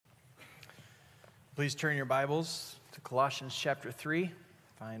Please turn your Bibles to Colossians chapter 3.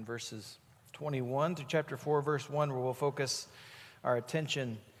 Find verses 21 through chapter 4, verse 1, where we'll focus our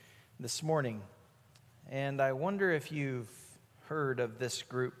attention this morning. And I wonder if you've heard of this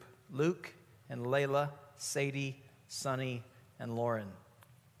group, Luke and Layla, Sadie, Sonny, and Lauren.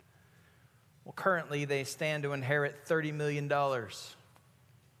 Well, currently they stand to inherit $30 million.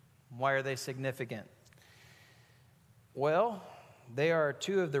 Why are they significant? Well, they are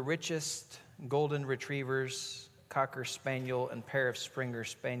two of the richest golden retrievers, cocker spaniel, and pair of Springer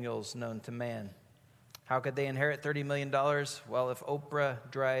spaniels known to man. How could they inherit $30 million? Well, if Oprah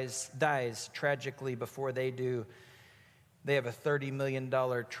dies tragically before they do, they have a $30 million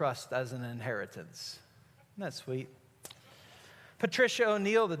trust as an inheritance. Isn't that sweet? Patricia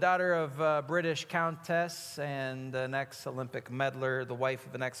O'Neill, the daughter of a British countess and an ex-Olympic medaler, the wife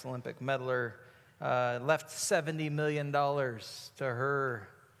of an ex-Olympic medaler, left $70 million to her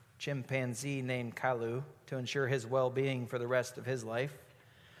chimpanzee named Kalu to ensure his well-being for the rest of his life.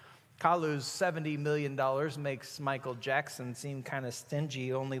 Kalu's $70 million makes Michael Jackson seem kind of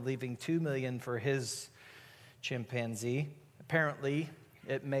stingy, only leaving $2 million for his chimpanzee. Apparently,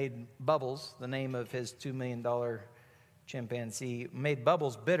 it made Bubbles, the name of his $2 million chimpanzee, made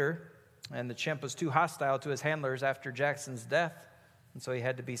Bubbles bitter, and the chimp was too hostile to his handlers after Jackson's death, and so he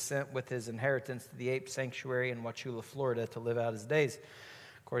had to be sent with his inheritance to the ape sanctuary in Wauchula, Florida, to live out his days.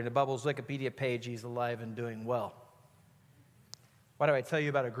 According to Bubbles' Wikipedia page, he's alive and doing well. Why do I tell you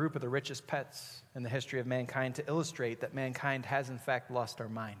about a group of the richest pets in the history of mankind? To illustrate that mankind has in fact lost our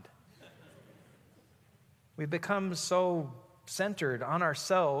mind. We've become so centered on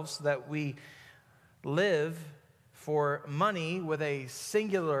ourselves that we live for money with a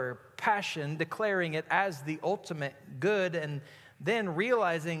singular passion, declaring it as the ultimate good, and then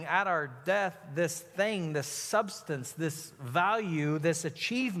realizing at our death this thing, this substance, this value, this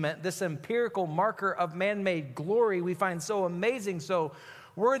achievement, this empirical marker of man-made glory we find so amazing, so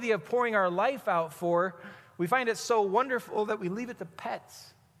worthy of pouring our life out for, we find it so wonderful that we leave it to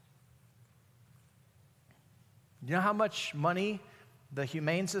pets. You know how much money the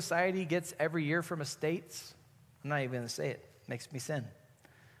Humane Society gets every year from estates? I'm not even going to say it. It makes me sin.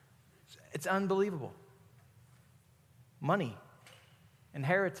 It's unbelievable. Money.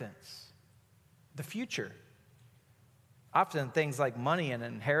 Inheritance, the future. Often things like money and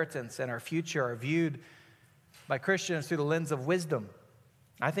inheritance and our future are viewed by Christians through the lens of wisdom.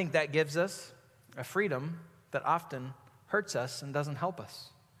 I think that gives us a freedom that often hurts us and doesn't help us.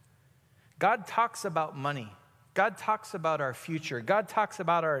 God talks about money. God talks about our future. God talks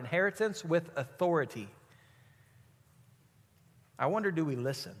about our inheritance with authority. I wonder, do we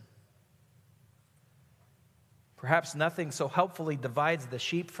listen? Perhaps nothing so helpfully divides the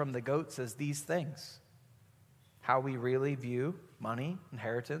sheep from the goats as these things. How we really view money,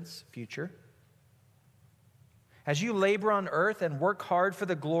 inheritance, future. As you labor on earth and work hard for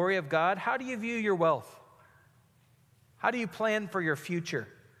the glory of God, how do you view your wealth? How do you plan for your future?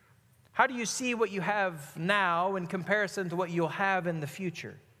 How do you see what you have now in comparison to what you'll have in the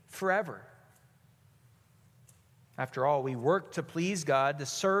future, forever? After all, we work to please God, to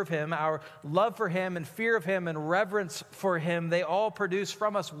serve Him. Our love for Him and fear of Him and reverence for Him, they all produce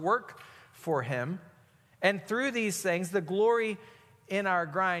from us work for Him. And through these things, the glory in our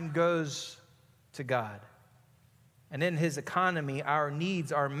grind goes to God. And in His economy, our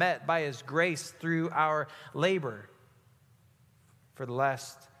needs are met by His grace through our labor. For the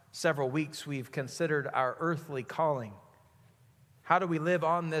last several weeks, we've considered our earthly calling. How do we live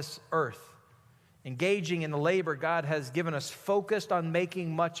on this earth? Engaging in the labor God has given us, focused on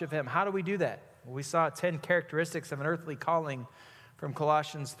making much of Him. How do we do that? Well, we saw 10 characteristics of an earthly calling from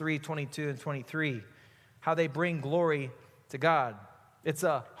Colossians 3, 22 and 23. How they bring glory to God. It's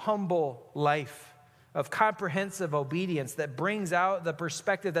a humble life of comprehensive obedience that brings out the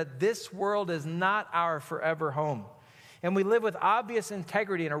perspective that this world is not our forever home. And we live with obvious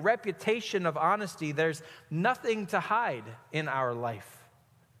integrity and a reputation of honesty. There's nothing to hide in our life.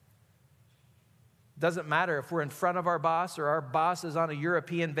 Doesn't matter if we're in front of our boss or our boss is on a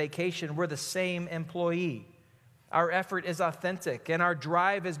European vacation, we're the same employee. Our effort is authentic and our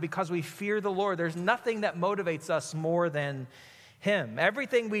drive is because we fear the Lord. There's nothing that motivates us more than Him.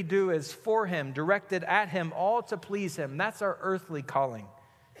 Everything we do is for Him, directed at Him, all to please Him. That's our earthly calling.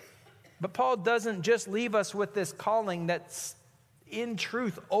 But Paul doesn't just leave us with this calling that's in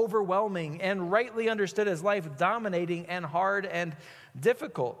truth overwhelming and rightly understood as life dominating and hard and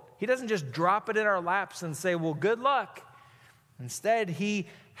difficult. He doesn't just drop it in our laps and say, well, good luck. Instead, He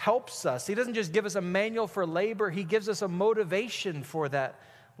helps us. He doesn't just give us a manual for labor. He gives us a motivation for that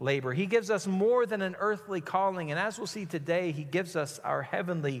labor. He gives us more than an earthly calling. And as we'll see today, he gives us our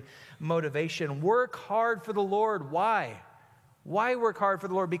heavenly motivation. Work hard for the Lord. Why? Why work hard for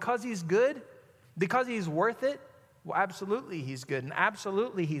the Lord? Because he's good? Because he's worth it? Well, absolutely he's good, and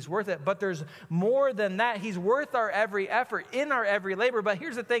absolutely he's worth it. But there's more than that. He's worth our every effort, in our every labor. But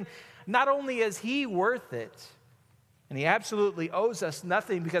here's the thing, not only is he worth it, and he absolutely owes us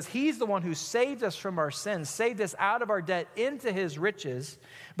nothing because he's the one who saved us from our sins, saved us out of our debt into his riches,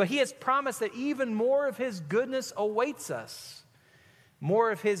 but he has promised that even more of his goodness awaits us.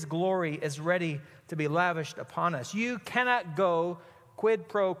 More of his glory is ready to be lavished upon us. You cannot go quid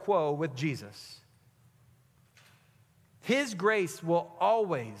pro quo with Jesus. His grace will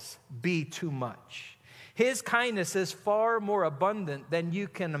always be too much. His kindness is far more abundant than you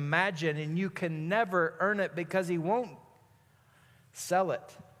can imagine, and you can never earn it because he won't sell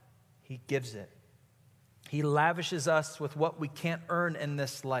it. He gives it. He lavishes us with what we can't earn in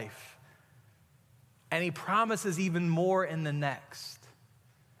this life. And he promises even more in the next.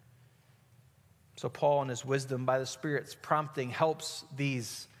 So Paul, in his wisdom, by the Spirit's prompting, helps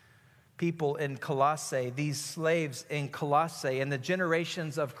these people in Colossae, these slaves in Colossae, and the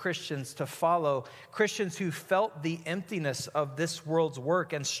generations of Christians to follow, Christians who felt the emptiness of this world's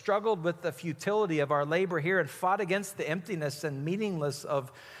work and struggled with the futility of our labor here and fought against the emptiness and meaningless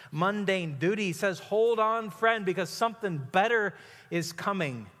of mundane duty. He says, hold on, friend, because something better is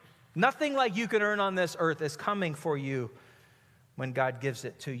coming. Nothing like you can earn on this earth is coming for you when God gives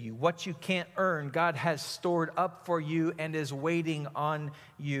it to you. What you can't earn, God has stored up for you and is waiting on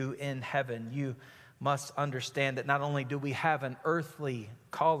you in heaven. You must understand that not only do we have an earthly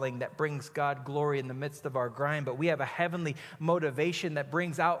calling that brings God glory in the midst of our grind, but we have a heavenly motivation that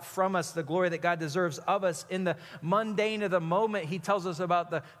brings out from us the glory that God deserves of us. In the mundane of the moment, he tells us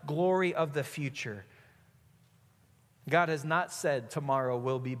about the glory of the future. God has not said tomorrow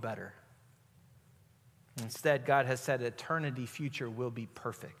will be better. Instead, God has said eternity future will be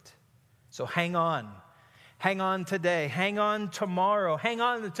perfect. So hang on. Hang on today. Hang on tomorrow. Hang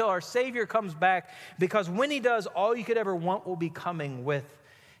on until our Savior comes back, because when he does, all you could ever want will be coming with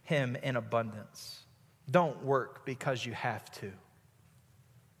him in abundance. Don't work because you have to.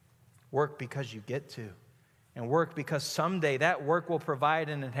 Work because you get to. And work because someday that work will provide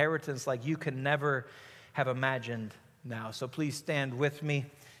an inheritance like you can never have imagined now. So please stand with me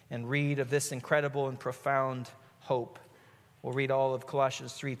and read of this incredible and profound hope. We'll read all of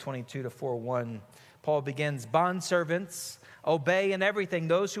Colossians 3:22 to 4:1. Paul begins, bondservants, obey in everything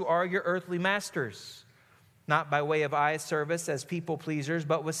those who are your earthly masters, not by way of eye service as people pleasers,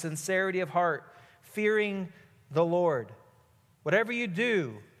 but with sincerity of heart, fearing the Lord. Whatever you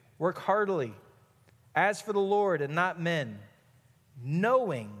do, work heartily, as for the Lord and not men,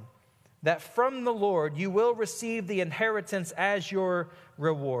 knowing that from the Lord you will receive the inheritance as your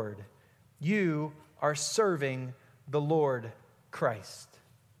reward. You are serving the Lord Christ.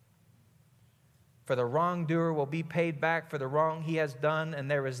 For the wrongdoer will be paid back for the wrong he has done, and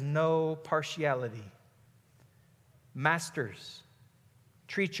there is no partiality. Masters,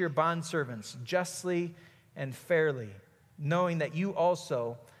 treat your bondservants justly and fairly, knowing that you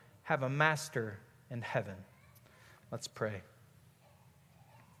also have a master in heaven. Let's pray.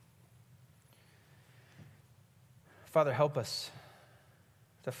 Father, help us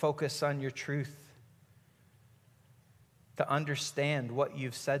to focus on your truth, to understand what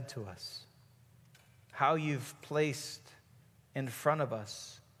you've said to us, how you've placed in front of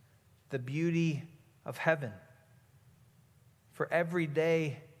us the beauty of heaven for every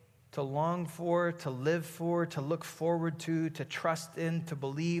day to long for, to live for, to look forward to trust in, to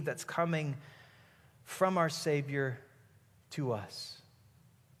believe that's coming from our Savior to us.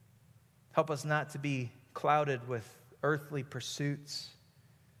 Help us not to be clouded with earthly pursuits,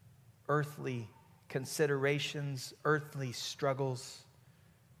 earthly considerations, earthly struggles.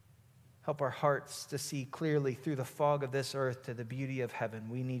 Help our hearts to see clearly through the fog of this earth to the beauty of heaven.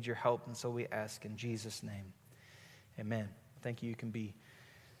 We need your help, and so we ask in Jesus' name. Amen. Thank you. You can be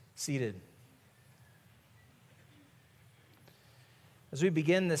seated. As we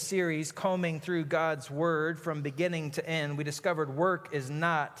begin this series, combing through God's word from beginning to end, we discovered work is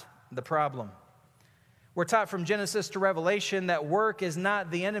not the problem. We're taught from Genesis to Revelation that work is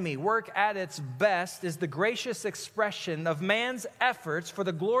not the enemy. Work at its best is the gracious expression of man's efforts for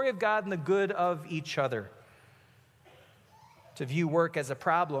the glory of God and the good of each other. To view work as a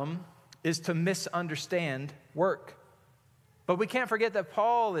problem is to misunderstand work. But we can't forget that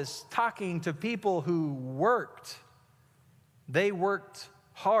Paul is talking to people who worked. They worked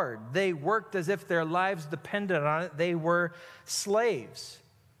hard. They worked as if their lives depended on it. They were slaves.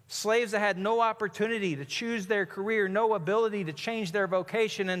 Slaves that had no opportunity to choose their career, no ability to change their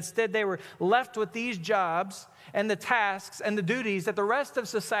vocation. Instead, they were left with these jobs and the tasks and the duties that the rest of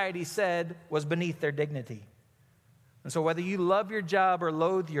society said was beneath their dignity. And so whether you love your job or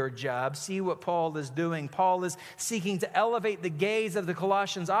loathe your job, see what Paul is doing. Paul is seeking to elevate the gaze of the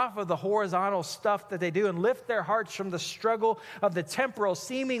Colossians off of the horizontal stuff that they do and lift their hearts from the struggle of the temporal,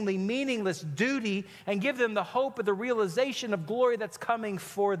 seemingly meaningless duty and give them the hope of the realization of glory that's coming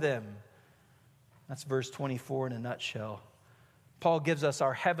for them. That's verse 24 in a nutshell. Paul gives us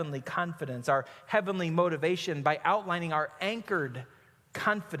our heavenly confidence, our heavenly motivation by outlining our anchored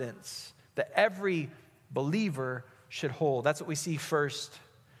confidence that every believer should hold. That's what we see first.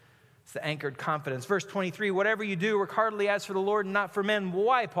 It's the anchored confidence. Verse 23, whatever you do, work heartily as for the Lord and not for men.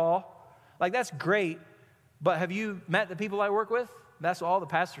 Why, Paul? Like, that's great, but have you met the people I work with? That's what all the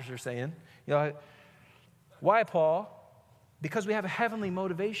pastors are saying. Why, Paul? Because we have a heavenly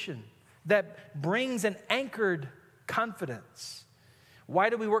motivation that brings an anchored confidence. Why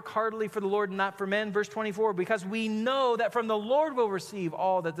do we work heartily for the Lord and not for men? Verse 24, because we know that from the Lord we'll receive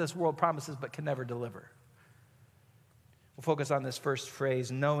all that this world promises but can never deliver. We'll focus on this first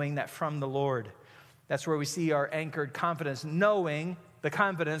phrase, knowing that from the Lord. That's where we see our anchored confidence, knowing the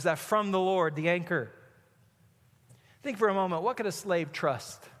confidence that from the Lord, the anchor. Think for a moment, what could a slave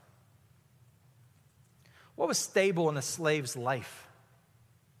trust? What was stable in a slave's life?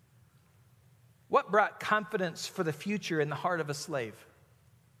 What brought confidence for the future in the heart of a slave?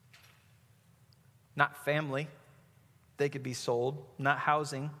 Not family. They could be sold. Not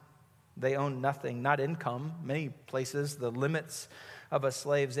housing. They owned nothing. Not income. Many places, the limits of a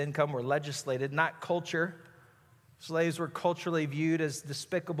slave's income were legislated. Not culture. Slaves were culturally viewed as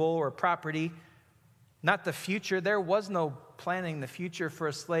despicable or property. Not the future. There was no planning the future for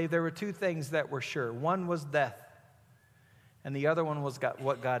a slave. There were two things that were sure. One was death, and the other one was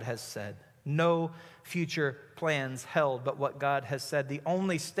what God has said. No future plans held but what God has said. The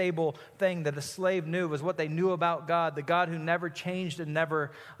only stable thing that a slave knew was what they knew about God, the God who never changed and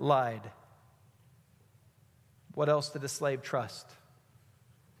never lied. What else did a slave trust?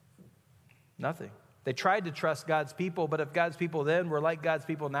 Nothing. They tried to trust God's people, but if God's people then were like God's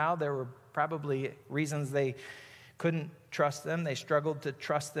people now, there were probably reasons they couldn't trust them. They struggled to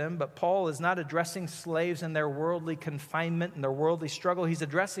trust them. But Paul is not addressing slaves in their worldly confinement and their worldly struggle. He's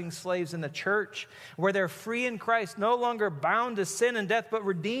addressing slaves in the church where they're free in Christ, no longer bound to sin and death, but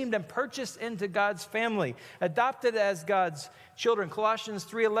redeemed and purchased into God's family, adopted as God's children. Colossians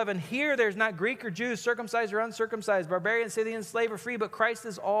 3:11, here there's not Greek or Jew, circumcised or uncircumcised, barbarian, Scythian, slave or free, but Christ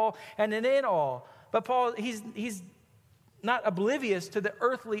is all and in all. But Paul, he's not oblivious to the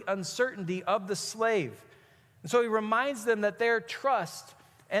earthly uncertainty of the slave. And so he reminds them that their trust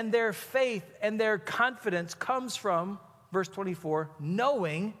and their faith and their confidence comes from, verse 24,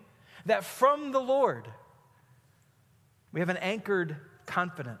 knowing that from the Lord we have an anchored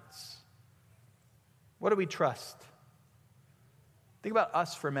confidence. What do we trust? Think about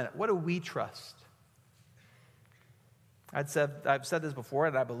us for a minute. What do we trust? I've said this before,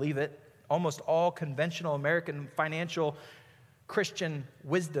 and I believe it. Almost all conventional American financial Christian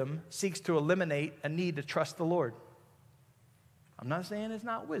wisdom seeks to eliminate a need to trust the Lord. I'm not saying it's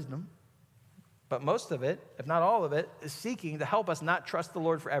not wisdom, but most of it, if not all of it, is seeking to help us not trust the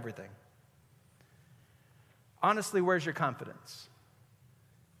Lord for everything. Honestly, where's your confidence?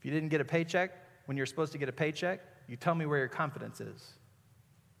 If you didn't get a paycheck when you're supposed to get a paycheck, you tell me where your confidence is.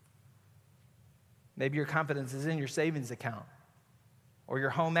 Maybe your confidence is in your savings account or your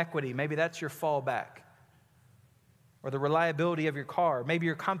home equity. Maybe that's your fallback. Or the reliability of your car. Maybe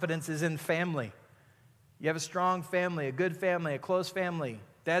your confidence is in family. You have a strong family, a good family, a close family.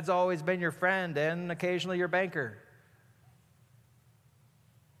 Dad's always been your friend and occasionally your banker.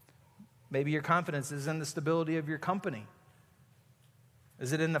 Maybe your confidence is in the stability of your company.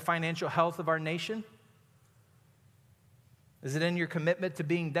 Is it in the financial health of our nation? Is it in your commitment to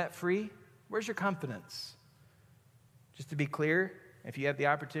being debt-free? Where's your confidence? Just to be clear, if you have the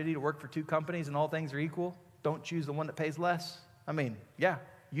opportunity to work for two companies and all things are equal, don't choose the one that pays less. I mean, yeah,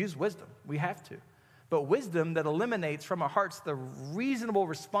 use wisdom. We have to. But wisdom that eliminates from our hearts the reasonable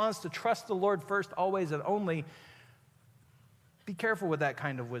response to trust the Lord first, always, and only. Be careful with that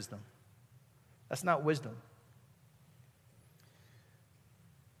kind of wisdom. That's not wisdom.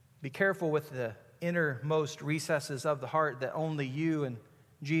 Be careful with the innermost recesses of the heart that only you and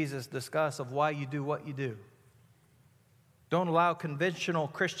Jesus discuss of why you do what you do. Don't allow conventional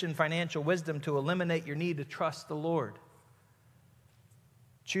Christian financial wisdom to eliminate your need to trust the Lord.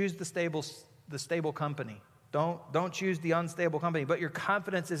 Choose the stable company. Don't choose the unstable company, but your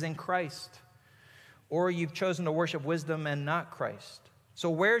confidence is in Christ. Or you've chosen to worship wisdom and not Christ. So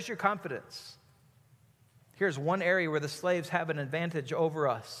where's your confidence? Here's one area where the slaves have an advantage over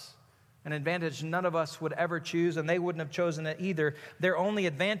us, an advantage none of us would ever choose, and they wouldn't have chosen it either. Their only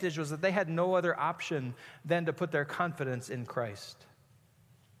advantage was that they had no other option than to put their confidence in Christ.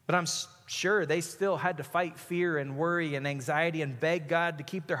 But I'm sure they still had to fight fear and worry and anxiety and beg God to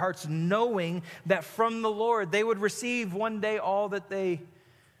keep their hearts knowing that from the Lord they would receive one day all that they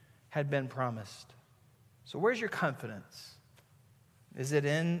had been promised. So where's your confidence? Is it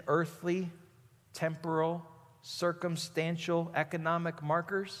in earthly, temporal, circumstantial, economic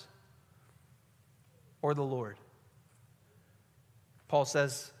markers, or the Lord? Paul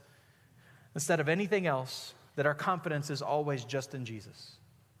says, instead of anything else, that our confidence is always just in Jesus.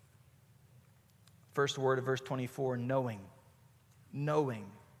 First word of verse 24, knowing. Knowing.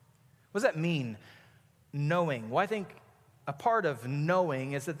 What does that mean, knowing? Well, I think a part of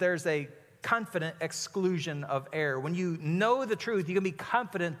knowing is that there's a confident exclusion of error. When you know the truth, you can be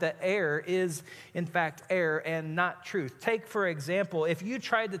confident that error is, in fact, error and not truth. Take, for example, if you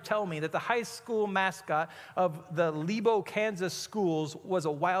tried to tell me that the high school mascot of the Lebo, Kansas schools was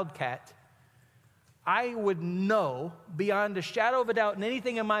a wildcat, I would know beyond a shadow of a doubt in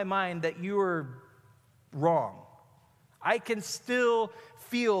anything in my mind that you were wrong. I can still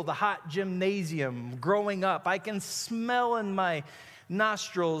feel the hot gymnasium growing up. I can smell in my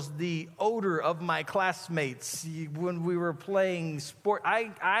nostrils the odor of my classmates when we were playing sport.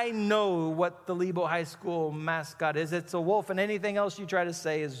 I know what the Lebo High School mascot is. It's a wolf, and anything else you try to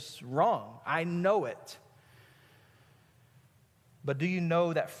say is wrong. I know it. But do you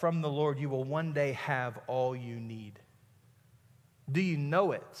know that from the Lord you will one day have all you need? Do you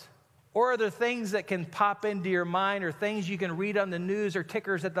know it? Or are there things that can pop into your mind or things you can read on the news or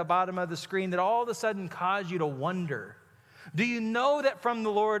tickers at the bottom of the screen that all of a sudden cause you to wonder? Do you know that from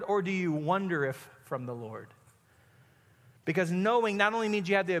the Lord, or do you wonder if from the Lord? Because knowing not only means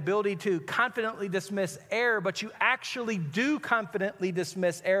you have the ability to confidently dismiss error, but you actually do confidently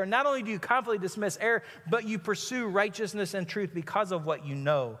dismiss error. Not only do you confidently dismiss error, but you pursue righteousness and truth because of what you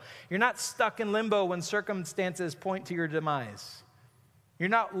know. You're not stuck in limbo when circumstances point to your demise. You're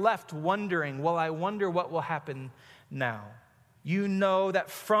not left wondering, well, I wonder what will happen now. You know that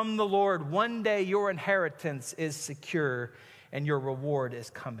from the Lord, one day your inheritance is secure and your reward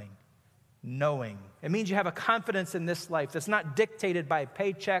is coming. Knowing. It means you have a confidence in this life that's not dictated by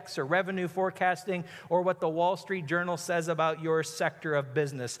paychecks or revenue forecasting or what the Wall Street Journal says about your sector of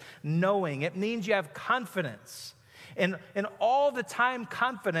business. Knowing. It means you have confidence. And all the time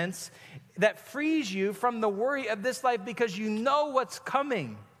confidence that frees you from the worry of this life because you know what's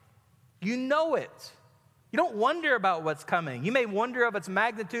coming. You know it. You don't wonder about what's coming. You may wonder of its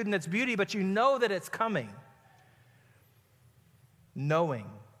magnitude and its beauty, but you know that it's coming. Knowing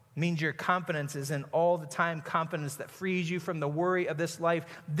means your confidence is in all the time confidence that frees you from the worry of this life.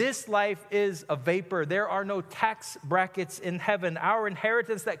 This life is a vapor. There are no tax brackets in heaven. Our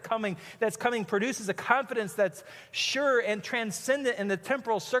inheritance that's coming produces a confidence that's sure and transcendent in the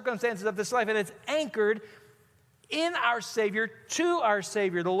temporal circumstances of this life, and it's anchored in our Savior, to our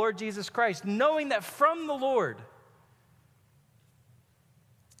Savior, the Lord Jesus Christ, knowing that from the Lord.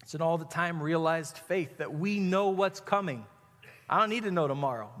 It's an all-the-time realized faith that we know what's coming. I don't need to know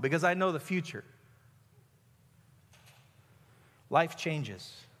tomorrow because I know the future. Life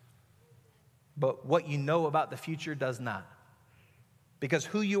changes, but what you know about the future does not. Because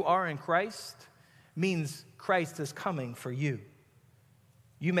who you are in Christ means Christ is coming for you.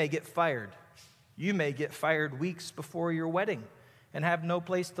 You may get fired. You may get fired weeks before your wedding and have no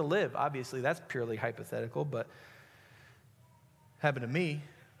place to live. Obviously, that's purely hypothetical, but happened to me.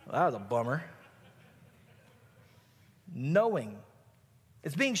 Well, that was a bummer. Knowing.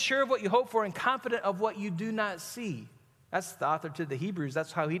 It's being sure of what you hope for and confident of what you do not see. That's the author to the Hebrews.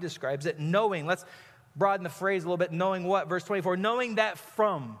 That's how he describes it. Knowing. Let's broaden the phrase a little bit. Knowing what? Verse 24. Knowing that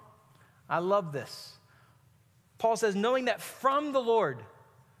from. I love this. Paul says, knowing that from the Lord.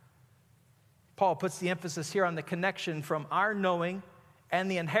 Paul puts the emphasis here on the connection from our knowing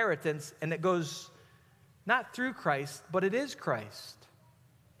and the inheritance, and it goes not through Christ, but it is Christ.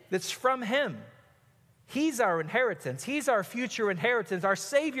 It's from him. He's our inheritance. He's our future inheritance. Our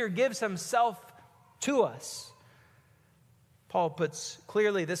Savior gives himself to us. Paul puts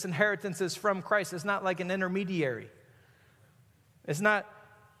clearly this inheritance is from Christ. It's not like an intermediary. It's not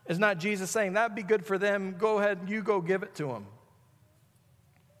Jesus saying, that'd be good for them. Go ahead, you go give it to them.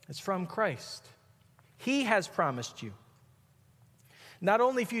 It's from Christ. He has promised you not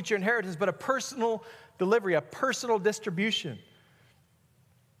only future inheritance, but a personal delivery, a personal distribution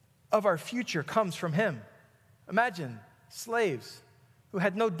of our future comes from him. Imagine slaves who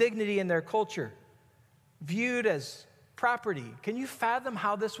had no dignity in their culture, viewed as property. Can you fathom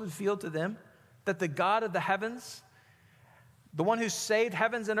how this would feel to them? That the God of the heavens, the one who saved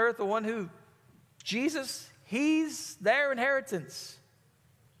heavens and earth, the one who, Jesus, he's their inheritance.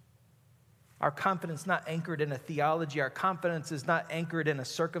 Our confidence is not anchored in a theology. Our confidence is not anchored in a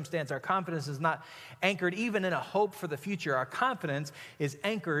circumstance. Our confidence is not anchored even in a hope for the future. Our confidence is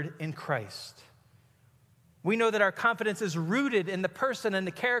anchored in Christ. We know that our confidence is rooted in the person and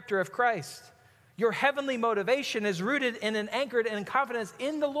the character of Christ. Your heavenly motivation is rooted in and anchored in confidence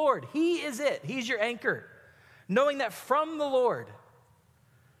in the Lord. He is it. He's your anchor. Knowing that from the Lord,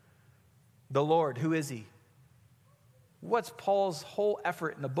 who is he? What's Paul's whole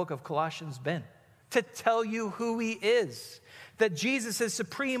effort in the book of Colossians been? To tell you who he is. That Jesus is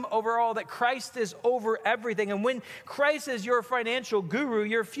supreme over all, that Christ is over everything. And when Christ is your financial guru,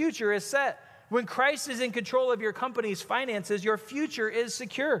 your future is set. When Christ is in control of your company's finances, your future is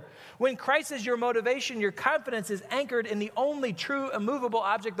secure. When Christ is your motivation, your confidence is anchored in the only true, immovable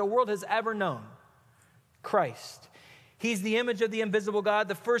object the world has ever known, Christ. He's the image of the invisible God,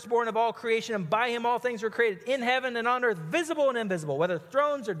 the firstborn of all creation, and by him all things were created, in heaven and on earth, visible and invisible, whether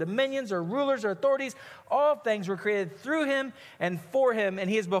thrones or dominions or rulers or authorities, all things were created through him and for him,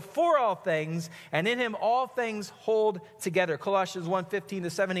 and he is before all things, and in him all things hold together. Colossians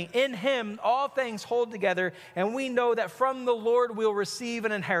 1:15-17, in him all things hold together, and we know that from the Lord we'll receive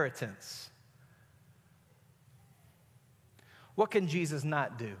an inheritance. What can Jesus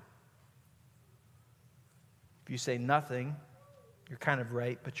not do? If you say nothing, you're kind of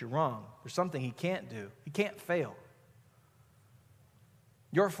right, but you're wrong. There's something he can't do. He can't fail.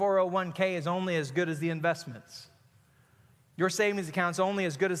 Your 401k is only as good as the investments. Your savings account is only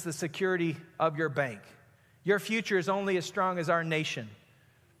as good as the security of your bank. Your future is only as strong as our nation.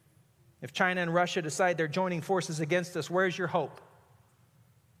 If China and Russia decide they're joining forces against us, where's your hope?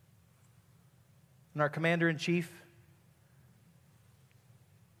 And our commander-in-chief?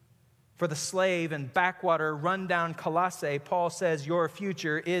 For the slave and backwater, rundown Colossae, Paul says your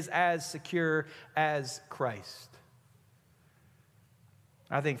future is as secure as Christ.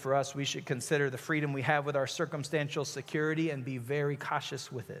 I think for us, we should consider the freedom we have with our circumstantial security and be very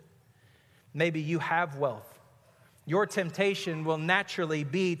cautious with it. Maybe you have wealth. Your temptation will naturally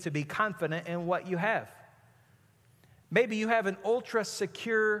be to be confident in what you have. Maybe you have an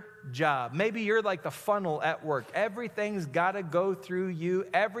ultra-secure job. Maybe you're like the funnel at work. Everything's got to go through you.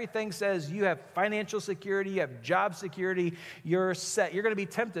 Everything says you have financial security, you have job security, you're set. You're going to be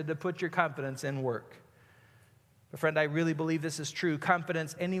tempted to put your confidence in work. But friend, I really believe this is true.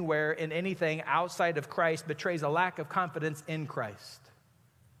 Confidence anywhere in anything outside of Christ betrays a lack of confidence in Christ.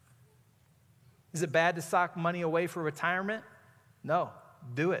 Is it bad to sock money away for retirement? No,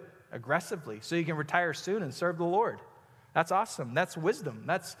 do it aggressively so you can retire soon and serve the Lord. That's awesome. That's wisdom.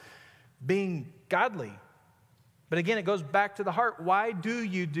 That's being godly. But again, it goes back to the heart. Why do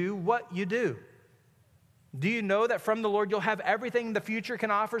you do what you do? Do you know that from the Lord you'll have everything the future can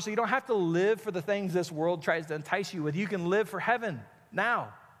offer, so you don't have to live for the things this world tries to entice you with? You can live for heaven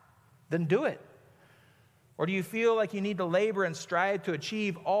now. Then do it. Or do you feel like you need to labor and strive to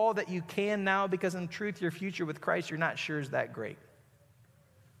achieve all that you can now because in truth your future with Christ you're not sure is that great?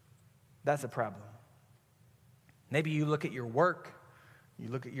 That's a problem. Maybe you look at your work, you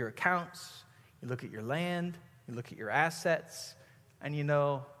look at your accounts, you look at your land, you look at your assets, and you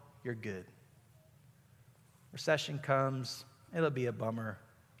know you're good. Recession comes, it'll be a bummer,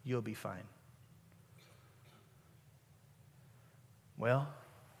 you'll be fine. Well,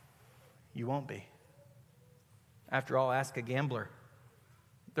 you won't be. After all, ask a gambler.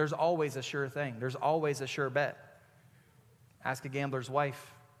 There's always a sure thing. There's always a sure bet. Ask a gambler's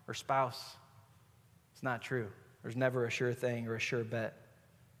wife or spouse. It's not true. There's never a sure thing or a sure bet.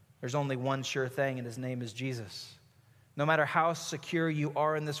 There's only one sure thing, and his name is Jesus. No matter how secure you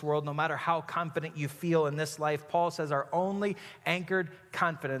are in this world, no matter how confident you feel in this life, Paul says our only anchored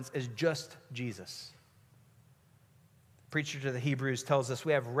confidence is just Jesus. The preacher to the Hebrews tells us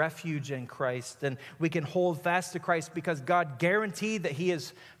we have refuge in Christ, and we can hold fast to Christ because God guaranteed that he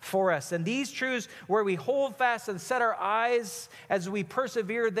is for us. And these truths where we hold fast and set our eyes as we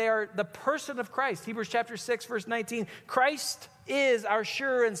persevere, they are the person of Christ. Hebrews chapter 6, verse 19, Christ is our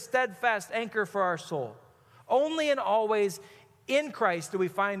sure and steadfast anchor for our soul. Only and always in Christ do we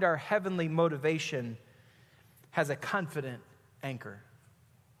find our heavenly motivation has a confident anchor.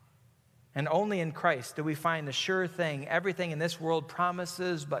 And only in Christ do we find the sure thing everything in this world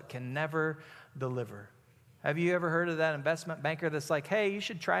promises but can never deliver. Have you ever heard of that investment banker that's like, hey, you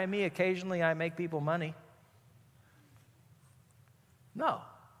should try me. Occasionally I make people money. No,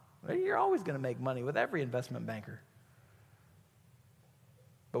 you're always going to make money with every investment banker.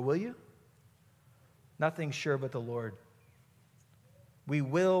 But will you? Nothing's sure but the Lord. We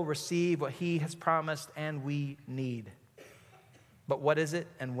will receive what he has promised and we need. But what is it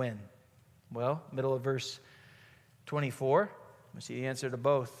and when? Well, middle of verse 24, we see the answer to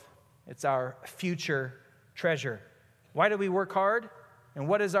both. It's our future treasure. Why do we work hard? And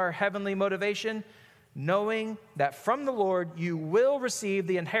what is our heavenly motivation? Knowing that from the Lord you will receive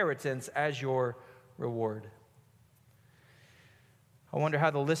the inheritance as your reward. I wonder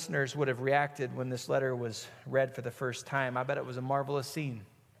how the listeners would have reacted when this letter was read for the first time. I bet it was a marvelous scene.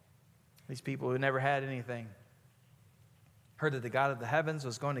 These people who never had anything heard that the God of the heavens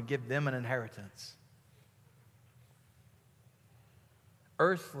was going to give them an inheritance.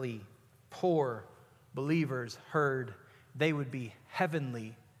 Earthly, poor believers heard they would be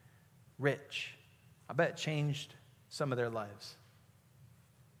heavenly rich. I bet it changed some of their lives.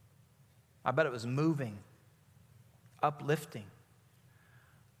 I bet it was moving, uplifting.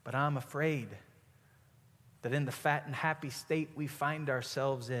 But I'm afraid that in the fat and happy state we find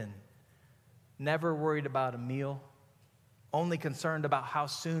ourselves in, never worried about a meal, only concerned about how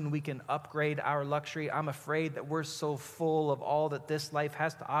soon we can upgrade our luxury, I'm afraid that we're so full of all that this life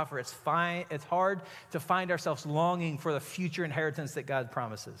has to offer. It's hard to find ourselves longing for the future inheritance that God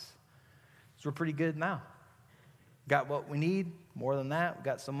promises. So we're pretty good now. Got what we need, more than that. We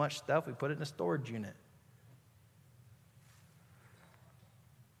got so much stuff, we put it in a storage unit.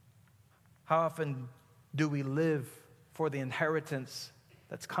 How often do we live for the inheritance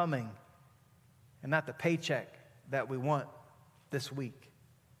that's coming and not the paycheck that we want this week?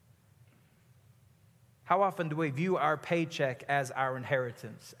 How often do we view our paycheck as our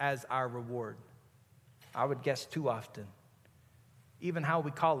inheritance, as our reward? I would guess too often. Even how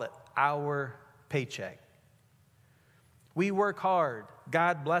we call it, our paycheck. We work hard.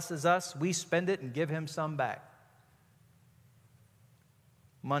 God blesses us. We spend it and give him some back.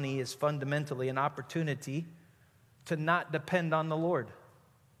 Money is fundamentally an opportunity to not depend on the Lord.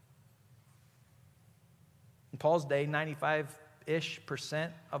 In Paul's day,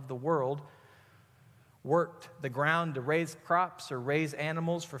 95-ish% of the world worked the ground to raise crops or raise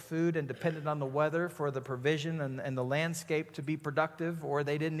animals for food and depended on the weather for the provision and the landscape to be productive, or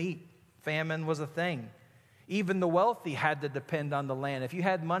they didn't eat. Famine was a thing. Even the wealthy had to depend on the land. If you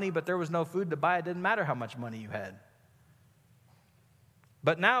had money but there was no food to buy, it didn't matter how much money you had.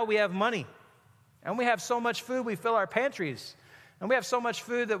 But now we have money, and we have so much food, we fill our pantries. And we have so much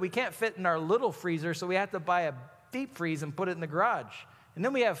food that we can't fit in our little freezer, so we have to buy a deep freeze and put it in the garage. And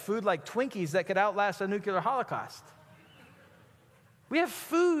then we have food like Twinkies that could outlast a nuclear holocaust. We have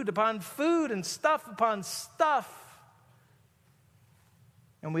food upon food and stuff upon stuff.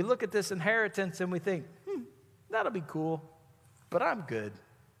 And we look at this inheritance and we think, that'll be cool, but I'm good.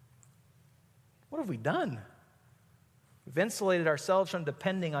 What have we done? We've insulated ourselves from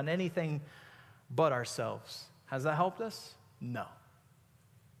depending on anything but ourselves. Has that helped us? No.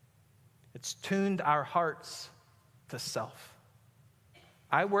 It's tuned our hearts to self.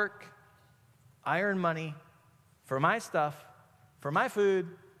 I work, I earn money for my stuff, for my food,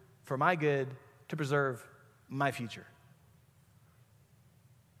 for my good, to preserve my future.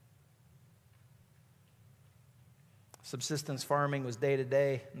 Subsistence farming was day to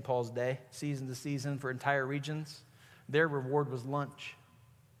day in Paul's day, season to season for entire regions. Their reward was lunch.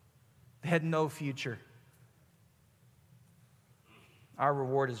 They had no future. Our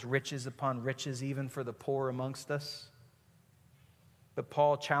reward is riches upon riches, even for the poor amongst us. But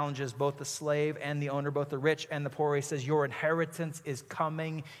Paul challenges both the slave and the owner, both the rich and the poor. He says, your inheritance is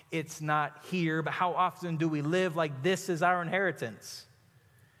coming. It's not here. But how often do we live like this is our inheritance?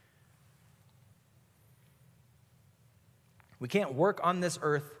 We can't work on this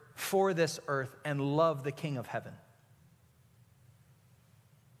earth for this earth and love the King of heaven.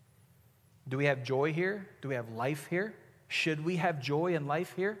 Do we have joy here? Do we have life here? Should we have joy and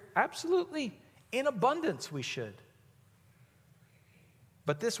life here? Absolutely. In abundance, we should.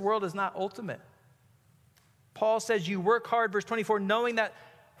 But this world is not ultimate. Paul says you work hard, verse 24, knowing that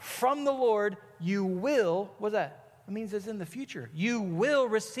from the Lord you will, what's that? It means it's in the future. You will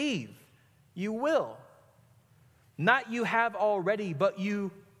receive. You will. Not you have already, but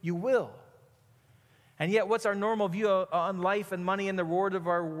you will. And yet, what's our normal view on life and money and the reward of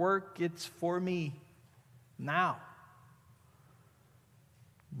our work? It's for me now.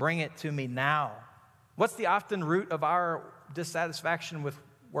 Bring it to me now. What's the often root of our dissatisfaction with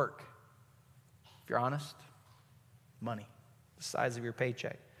work? If you're honest, money, the size of your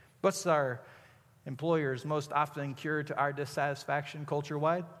paycheck. What's our employer's most often cure to our dissatisfaction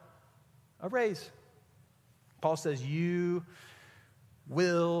culture-wide? A raise. Paul says you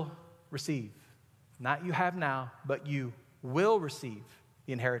will receive. Not you have now, but you will receive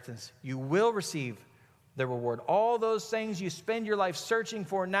the inheritance. You will receive the reward. All those things you spend your life searching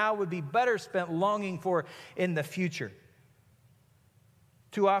for now would be better spent longing for in the future.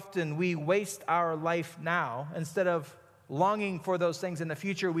 Too often we waste our life now. Instead of longing for those things in the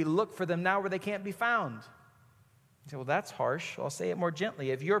future, we look for them now where they can't be found. You say, well, that's harsh. I'll say it more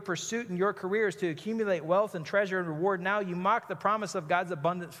gently. If your pursuit in your career is to accumulate wealth and treasure and reward now, you mock the promise of God's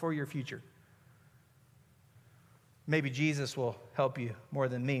abundance for your future. Maybe Jesus will help you more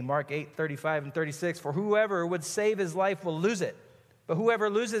than me. Mark 8:35 and 36, for whoever would save his life will lose it. But whoever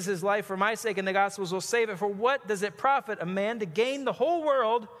loses his life for my sake and the gospel's will save it. For what does it profit a man to gain the whole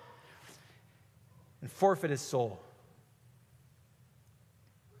world and forfeit his soul?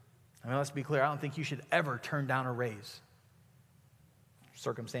 I mean, let's be clear. I don't think you should ever turn down a raise.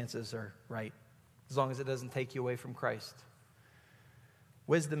 Circumstances are right, as long as it doesn't take you away from Christ.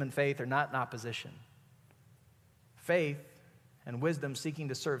 Wisdom and faith are not in opposition. Faith and wisdom seeking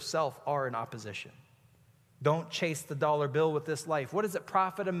to serve self are in opposition. Don't chase the dollar bill with this life. What does it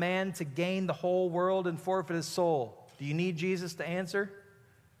profit a man to gain the whole world and forfeit his soul? Do you need Jesus to answer?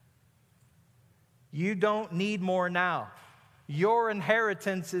 You don't need more now. Your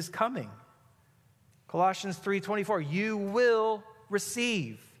inheritance is coming. Colossians 3:24, you will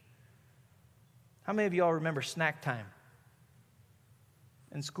receive. How many of y'all remember snack time?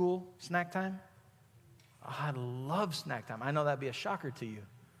 In school, snack time? Oh, I love snack time. I know that'd be a shocker to you.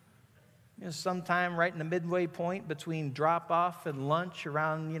 You know, sometime right in the midway point between drop-off and lunch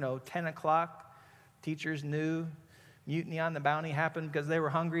around, 10 o'clock, teachers knew Mutiny on the Bounty happened because they were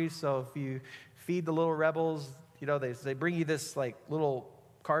hungry. So if you feed the little rebels, they bring you this like little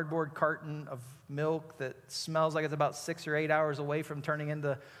cardboard carton of milk that smells like it's about 6 or 8 hours away from turning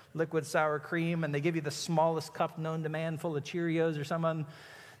into liquid sour cream, and they give you the smallest cup known to man full of Cheerios or some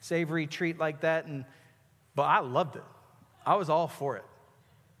unsavory treat like that. But I loved it. I was all for it.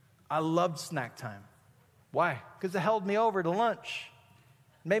 I loved snack time. Why? Because it held me over to lunch.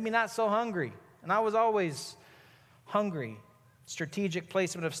 It made me not so hungry. And I was always hungry. Strategic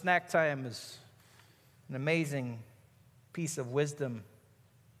placement of snack time is an amazing piece of wisdom.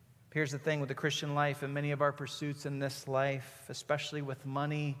 Here's the thing with the Christian life and many of our pursuits in this life, especially with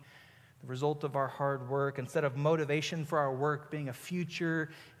money, the result of our hard work. Instead of motivation for our work being a future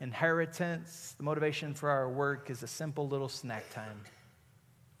inheritance, the motivation for our work is a simple little snack time.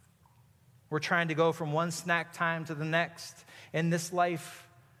 We're trying to go from one snack time to the next in this life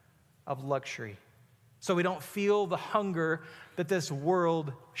of luxury, so we don't feel the hunger that this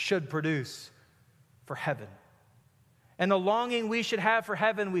world should produce for heaven. And the longing we should have for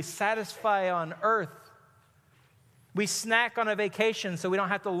heaven, we satisfy on earth. We snack on a vacation so we don't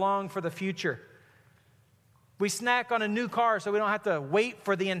have to long for the future. We snack on a new car so we don't have to wait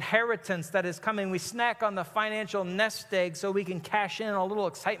for the inheritance that is coming. We snack on the financial nest egg so we can cash in a little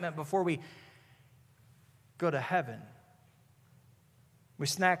excitement before we go to heaven. We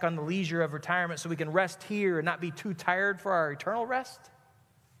snack on the leisure of retirement so we can rest here and not be too tired for our eternal rest.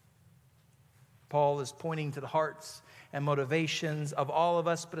 Paul is pointing to the hearts and motivations of all of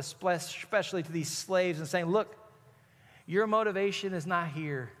us, but especially to these slaves, and saying, look, your motivation is not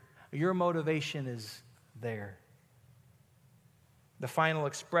here. Your motivation is there. The final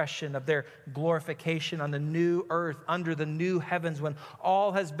expression of their glorification on the new earth, under the new heavens, when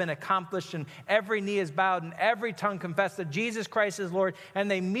all has been accomplished and every knee is bowed and every tongue confessed that Jesus Christ is Lord, and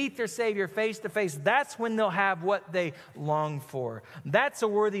they meet their Savior face to face, that's when they'll have what they long for. That's a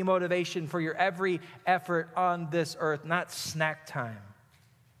worthy motivation for your every effort on this earth, not snack time.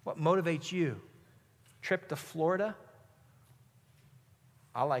 What motivates you? Trip to Florida?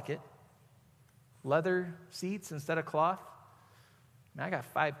 I like it. Leather seats instead of cloth? I got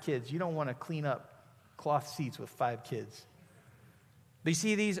 5 kids. You don't want to clean up cloth seats with 5 kids. But you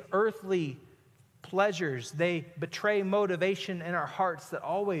see, these earthly pleasures, they betray motivation in our hearts that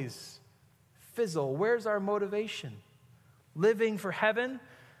always fizzle. Where's our motivation? Living for heaven?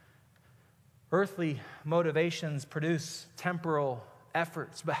 Earthly motivations produce temporal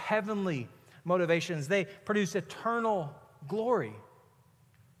efforts, but heavenly motivations, they produce eternal glory.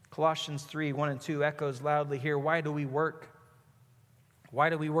 Colossians 3:1-2 echoes loudly here. Why do we work? Why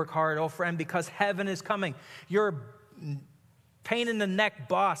do we work hard? Oh, friend, because heaven is coming. Your pain-in-the-neck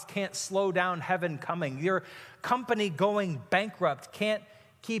boss can't slow down heaven coming. Your company going bankrupt can't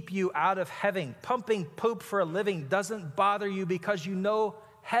keep you out of heaven. Pumping poop for a living doesn't bother you because you know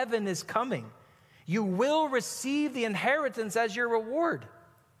heaven is coming. You will receive the inheritance as your reward.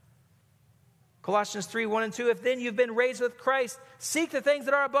 Colossians 3:1-2, if then you've been raised with Christ, seek the things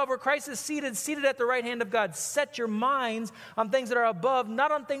that are above where Christ is seated at the right hand of God. Set your minds on things that are above,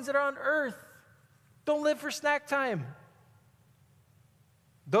 not on things that are on earth. Don't live for snack time.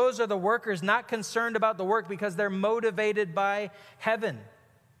 Those are the workers not concerned about the work because they're motivated by heaven.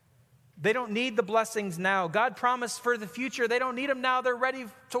 They don't need the blessings now. God promised for the future. They don't need them now. They're ready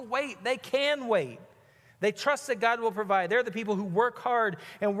to wait. They can wait. They trust that God will provide. They're the people who work hard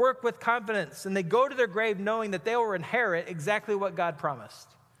and work with confidence, and they go to their grave knowing that they will inherit exactly what God promised.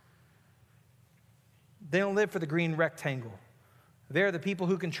 They don't live for the green rectangle. They're the people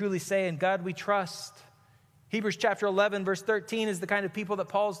who can truly say, "In God we trust." Hebrews chapter 11, verse 13 is the kind of people that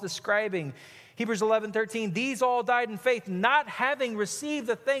Paul's describing. Hebrews 11:13, these all died in faith, not having received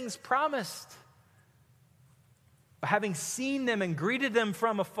the things promised, but having seen them and greeted them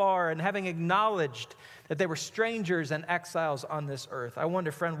from afar and having acknowledged that they were strangers and exiles on this earth. I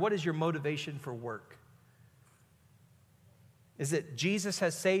wonder, friend, what is your motivation for work? Is it Jesus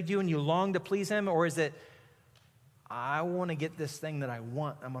has saved you and you long to please him? Or is it, I want to get this thing that I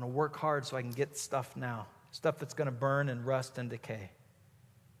want. I'm going to work hard so I can get stuff now. Stuff that's going to burn and rust and decay.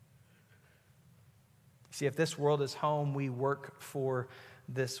 See, if this world is home, we work for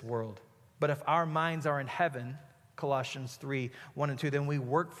this world. But if our minds are in heaven, Colossians 3:1-2, then we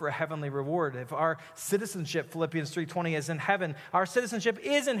work for a heavenly reward. If our citizenship, Philippians 3:20, is in heaven, our citizenship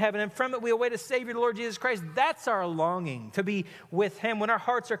is in heaven, and from it we await a Savior, the Lord Jesus Christ. That's our longing, to be with him. When our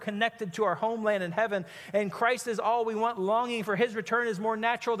hearts are connected to our homeland in heaven, and Christ is all we want, longing for his return is more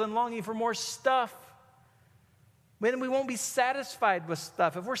natural than longing for more stuff. Then we won't be satisfied with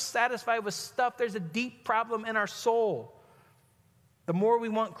stuff. If we're satisfied with stuff, there's a deep problem in our soul. The more we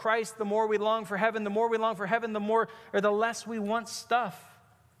want Christ, the more we long for heaven. The more we long for heaven, the less we want stuff.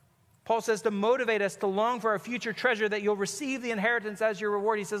 Paul says to motivate us to long for our future treasure, that you'll receive the inheritance as your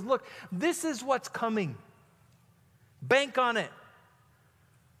reward. He says, look, this is what's coming. Bank on it.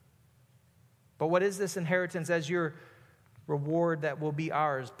 But what is this inheritance as your reward that will be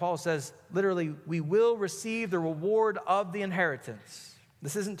ours? Paul says, literally, we will receive the reward of the inheritance.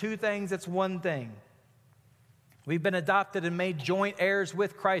 This isn't two things, it's one thing. We've been adopted and made joint heirs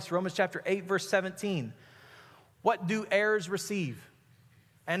with Christ. Romans chapter 8, verse 17. What do heirs receive?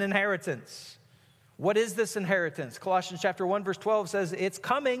 An inheritance. What is this inheritance? Colossians chapter 1, verse 12 says, it's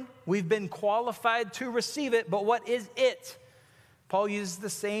coming. We've been qualified to receive it, but what is it? Paul uses the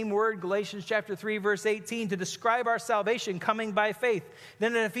same word, Galatians chapter 3, verse 18, to describe our salvation coming by faith.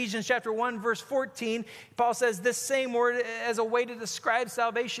 Then in Ephesians chapter 1, verse 14, Paul says this same word as a way to describe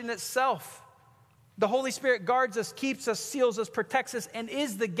salvation itself. The Holy Spirit guards us, keeps us, seals us, protects us, and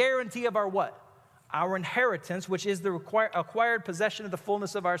is the guarantee of our what? Our inheritance, which is the acquired possession of the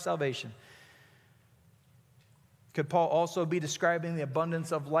fullness of our salvation. Could Paul also be describing the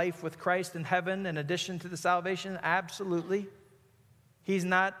abundance of life with Christ in heaven in addition to the salvation? Absolutely. He's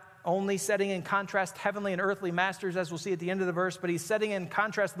not only setting in contrast heavenly and earthly masters, as we'll see at the end of the verse, but he's setting in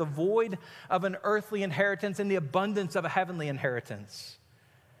contrast the void of an earthly inheritance and the abundance of a heavenly inheritance.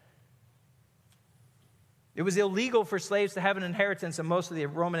 It was illegal for slaves to have an inheritance in most of the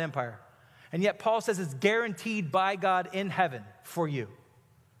Roman Empire. And yet Paul says it's guaranteed by God in heaven for you.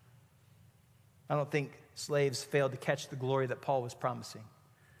 I don't think slaves failed to catch the glory that Paul was promising.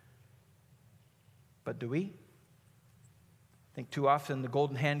 But do we? I think too often the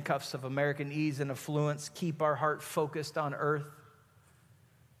golden handcuffs of American ease and affluence keep our heart focused on earth.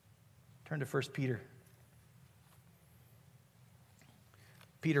 Turn to 1 Peter.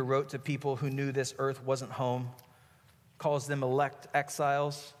 Peter wrote to people who knew this earth wasn't home, calls them elect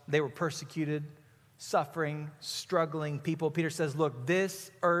exiles. They were persecuted, suffering, struggling people. Peter says, look,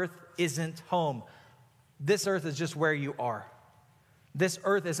 this earth isn't home. This earth is just where you are. This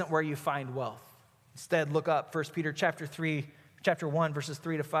earth isn't where you find wealth. Instead, look up 1 Peter chapter 1, verses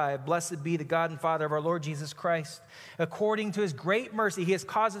 3-5. Blessed be the God and Father of our Lord Jesus Christ. According to his great mercy, he has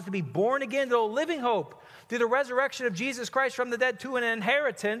caused us to be born again to a living hope through the resurrection of Jesus Christ from the dead, to an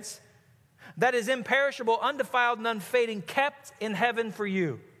inheritance that is imperishable, undefiled, and unfading, kept in heaven for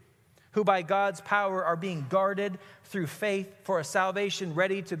you, who by God's power are being guarded through faith for a salvation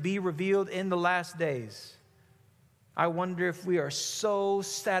ready to be revealed in the last days. I wonder if we are so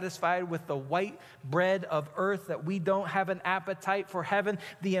satisfied with the white bread of earth that we don't have an appetite for heaven,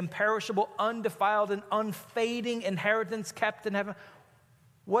 the imperishable, undefiled, and unfading inheritance kept in heaven.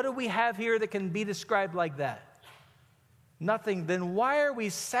 What do we have here that can be described like that? Nothing. Then why are we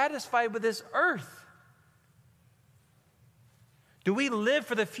satisfied with this earth? Do we live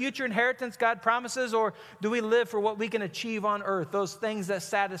for the future inheritance God promises, or do we live for what we can achieve on earth, those things that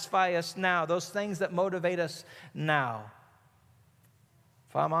satisfy us now, those things that motivate us now?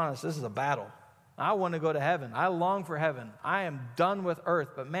 If I'm honest, this is a battle. I want to go to heaven. I long for heaven. I am done with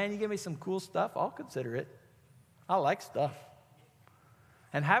earth. But man, you give me some cool stuff, I'll consider it. I like stuff.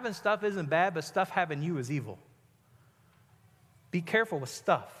 And having stuff isn't bad, but stuff having you is evil. Be careful with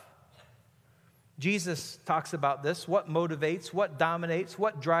stuff. Jesus talks about this. What motivates, what dominates,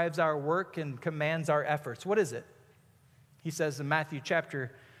 what drives our work and commands our efforts? What is it? He says in Matthew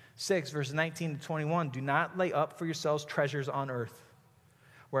chapter 6, verses 19 to 21, do not lay up for yourselves treasures on earth,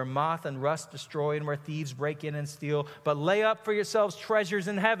 where moth and rust destroy and where thieves break in and steal, but lay up for yourselves treasures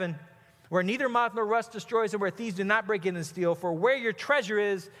in heaven, where neither moth nor rust destroys and where thieves do not break in and steal. For where your treasure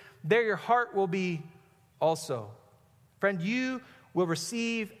is, there your heart will be also. Friend, you will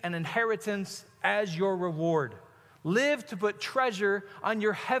receive an inheritance as your reward. Live to put treasure on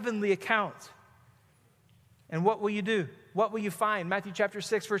your heavenly account. And what will you do? What will you find? Matthew chapter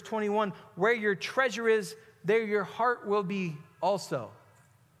 6, verse 21, where your treasure is, there your heart will be also.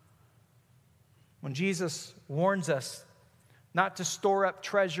 When Jesus warns us not to store up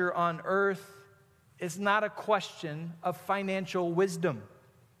treasure on earth, it's not a question of financial wisdom.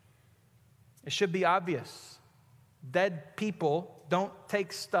 It should be obvious. Dead people don't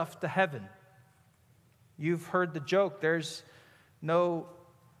take stuff to heaven. You've heard the joke, there's no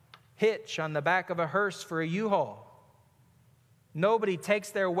hitch on the back of a hearse for a U-Haul. Nobody takes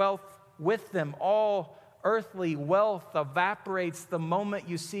their wealth with them. All earthly wealth evaporates the moment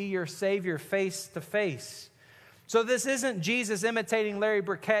you see your Savior face to face. So this isn't Jesus imitating Larry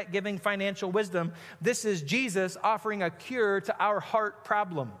Burkett giving financial wisdom. This is Jesus offering a cure to our heart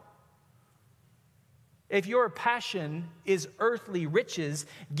problem. If your passion is earthly riches,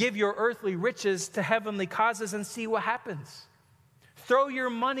 give your earthly riches to heavenly causes and see what happens. Throw your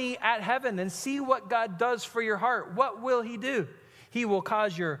money at heaven and see what God does for your heart. What will He do? He will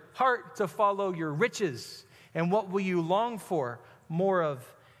cause your heart to follow your riches. And what will you long for? More of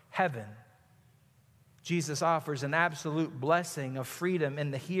heaven. Jesus offers an absolute blessing of freedom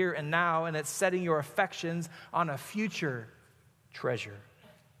in the here and now, and it's setting your affections on a future treasure.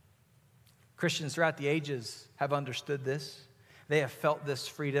 Christians throughout the ages have understood this. They have felt this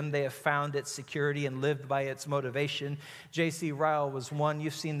freedom. They have found its security and lived by its motivation. J.C. Ryle was one.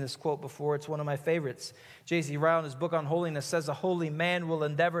 You've seen this quote before. It's one of my favorites. J.C. Ryle in his book on holiness says, a holy man will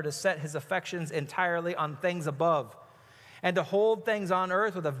endeavor to set his affections entirely on things above and to hold things on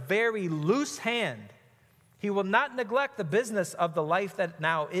earth with a very loose hand. He will not neglect the business of the life that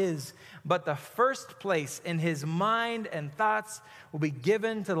now is, but the first place in his mind and thoughts will be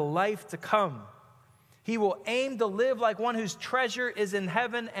given to the life to come. He will aim to live like one whose treasure is in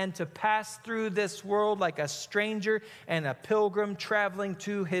heaven and to pass through this world like a stranger and a pilgrim traveling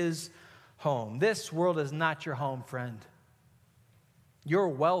to his home. This world is not your home, friend. Your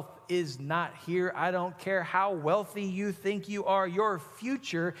wealth is not here. I don't care how wealthy you think you are. Your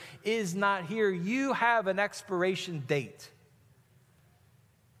future is not here. You have an expiration date.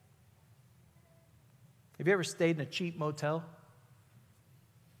 Have you ever stayed in a cheap motel?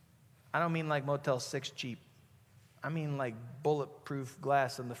 I don't mean like Motel 6 cheap. I mean like bulletproof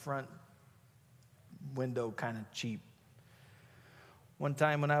glass in the front window kind of cheap. One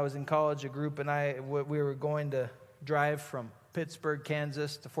time when I was in college, a group and we were going to drive from Pittsburgh,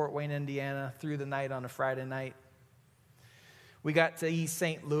 Kansas to Fort Wayne, Indiana through the night on a Friday night. We got to East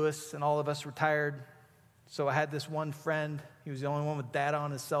St. Louis and all of us were tired. So I had this one friend. He was the only one with data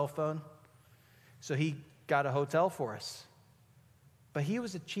on his cell phone. So he got a hotel for us. But he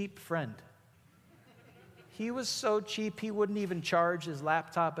was a cheap friend. He was so cheap, he wouldn't even charge his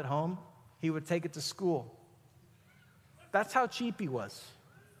laptop at home. He would take it to school. That's how cheap he was.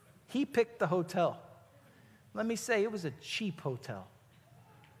 He picked the hotel. Let me say, it was a cheap hotel.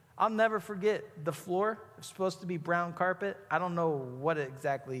 I'll never forget the floor. It was supposed to be brown carpet. I don't know what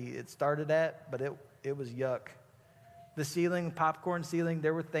exactly it started at, but it was yuck. The ceiling, popcorn ceiling,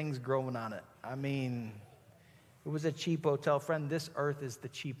 there were things growing on it. I mean, it was a cheap hotel. Friend, this earth is the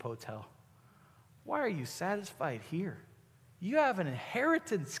cheap hotel. Why are you satisfied here? You have an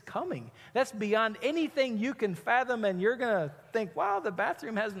inheritance coming. That's beyond anything you can fathom, and you're going to think, wow, the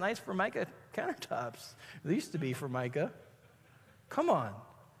bathroom has nice Formica countertops. They used to be Formica. Come on.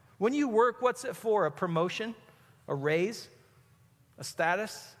 When you work, what's it for? A promotion? A raise? A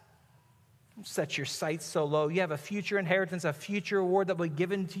status? Don't set your sights so low. You have a future inheritance, a future reward that will be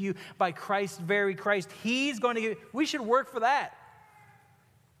given to you by Christ, very Christ. He's going to give. We should work for that.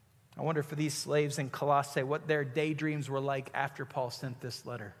 I wonder for these slaves in Colossae what their daydreams were like after Paul sent this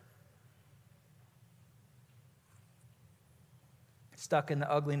letter. Stuck in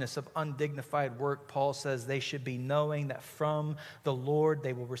the ugliness of undignified work, Paul says they should be knowing that from the Lord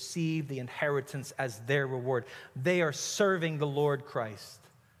they will receive the inheritance as their reward. They are serving the Lord Christ.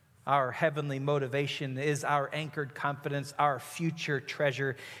 Our heavenly motivation is our anchored confidence, our future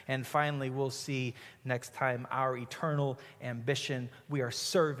treasure. And finally, we'll see next time our eternal ambition. We are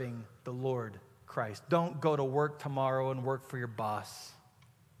serving the Lord Christ. Don't go to work tomorrow and work for your boss.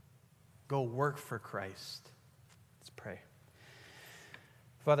 Go work for Christ. Let's pray.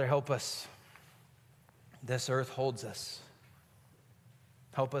 Father, help us. This earth holds us.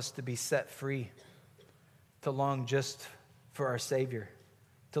 Help us to be set free, to long just for our Savior,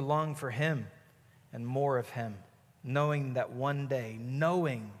 to long for Him and more of Him, knowing that one day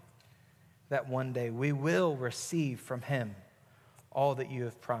we will receive from Him all that you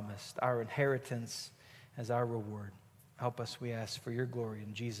have promised, our inheritance as our reward. Help us, we ask, for your glory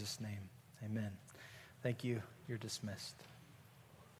in Jesus' name. Amen. Thank you. You're dismissed.